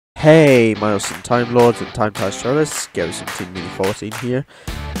Hey, my awesome Time Lords and Time Travelers, Garrison Team Mini 14 here,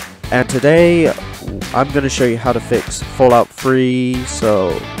 and today I'm going to show you how to fix Fallout 3.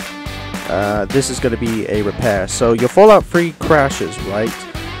 So this is going to be a repair. So your Fallout 3 crashes, right?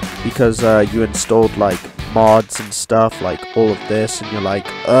 Because you installed like mods and stuff, like all of this, and you're like,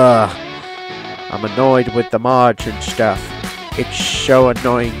 ugh, I'm annoyed with the mods and stuff. It's so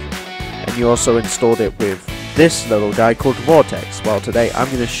annoying. And you also installed it with this little guy called Vortex. Well, today I'm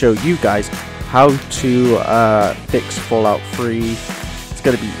going to show you guys how to fix Fallout 3. It's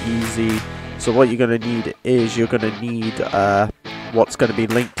going to be easy. So what you're going to need is you're going to need what's going to be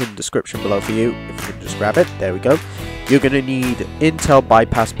linked in the description below for you. If you can just grab it, there we go. You're going to need Intel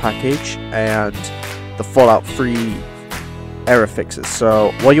bypass package and the Fallout 3 error fixes.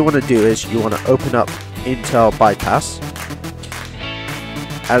 So what you want to do is you want to open up Intel bypass.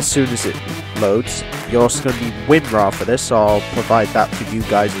 As soon as it loads, you're also going to need WinRAR for this, so I'll provide that for you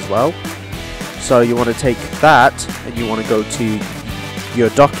guys as well. So you want to take that and you want to go to your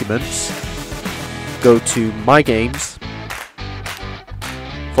documents, go to My Games,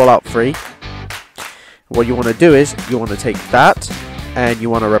 Fallout 3. What you want to do is you want to take that and you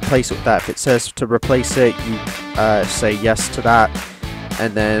want to replace it with that. If it says to replace it, you say yes to that,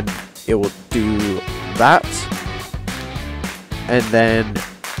 and then it will do that. And then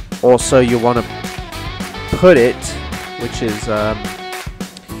also you want to put it, which is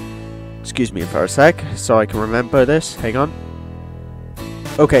excuse me for a sec so I can remember this, hang on.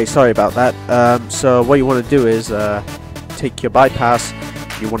 Okay, sorry about that. So what you want to do is take your bypass,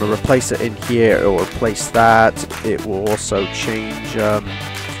 you want to replace it in here, it will replace that. It will also change the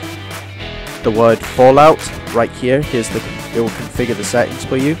word Fallout right here. It will configure the settings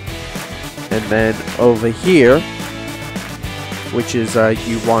for you. And then over here, which is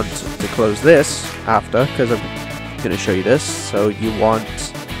you want to close this after, because I'm going to show you this. So you want,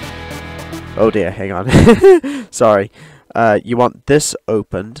 oh dear, hang on, sorry, you want this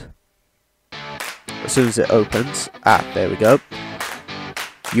opened. As soon as it opens, there we go.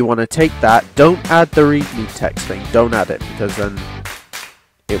 You want to take that, don't add the readme text thing, don't add it, because then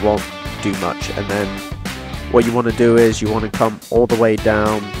it won't do much. And then what you want to do is you want to come all the way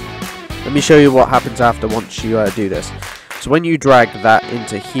down. Let me show you what happens after once you do this. So when you drag that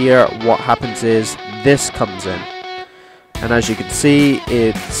into here, what happens is this comes in. And as you can see,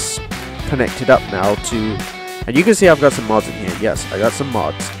 it's connected up now to, and you can see I've got some mods in here. Yes, I got some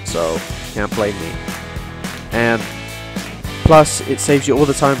mods, so can't blame me. And plus, it saves you all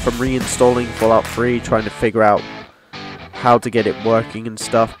the time from reinstalling Fallout 3, trying to figure out how to get it working and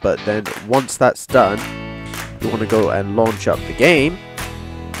stuff. But then once that's done, you want to go and launch up the game.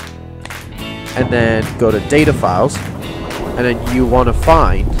 And then go to data files. And then you want to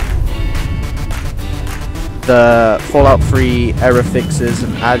find the Fallout 3 error fixes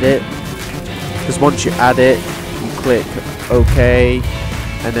and add it. Because once you add it, you click OK.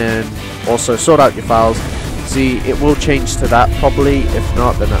 And then also sort out your files. See, it will change to that probably. If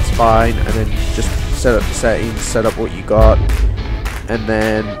not, then that's fine. And then just set up the settings, set up what you got. And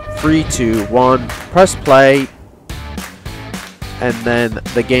then 3, 2, 1, press play. And then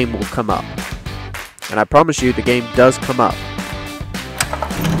the game will come up. And I promise you, the game does come up.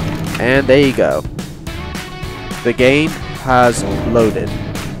 And there you go. The game has loaded.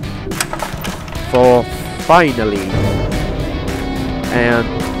 Finally. And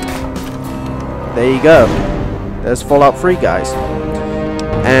there you go. There's Fallout 3, guys.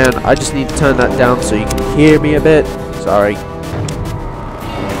 And I just need to turn that down so you can hear me a bit. Sorry.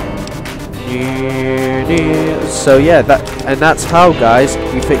 So yeah, that's how, guys,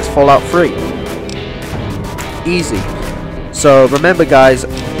 you fix Fallout 3. Easy. So remember, guys,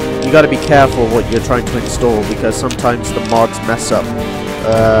 you got to be careful what you're trying to install, because sometimes the mods mess up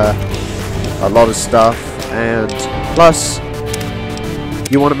a lot of stuff, and plus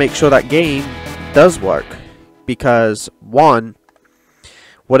you want to make sure that game does work, because one,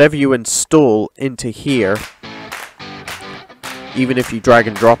 whatever you install into here, even if you drag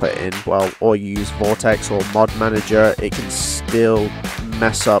and drop it in, well, or you use Vortex or Mod Manager, it can still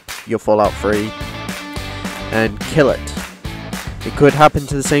mess up your Fallout 3 and kill it. It could happen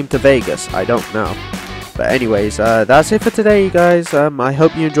to the same to Vegas, I don't know. But anyways, that's it for today, you guys. I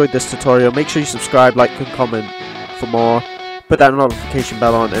hope you enjoyed this tutorial. Make sure you subscribe, like, and comment for more. Put that notification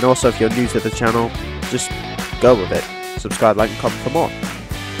bell on, and also if you're new to the channel, just go with it. Subscribe, like, and comment for more.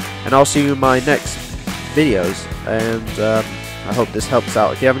 And I'll see you in my next videos, and I hope this helps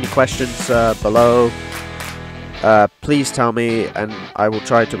out. If you have any questions below, please tell me, and I will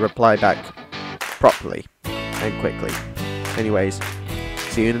try to reply back properly and quickly. Anyways,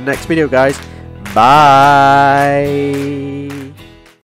 see you in the next video, guys. Bye.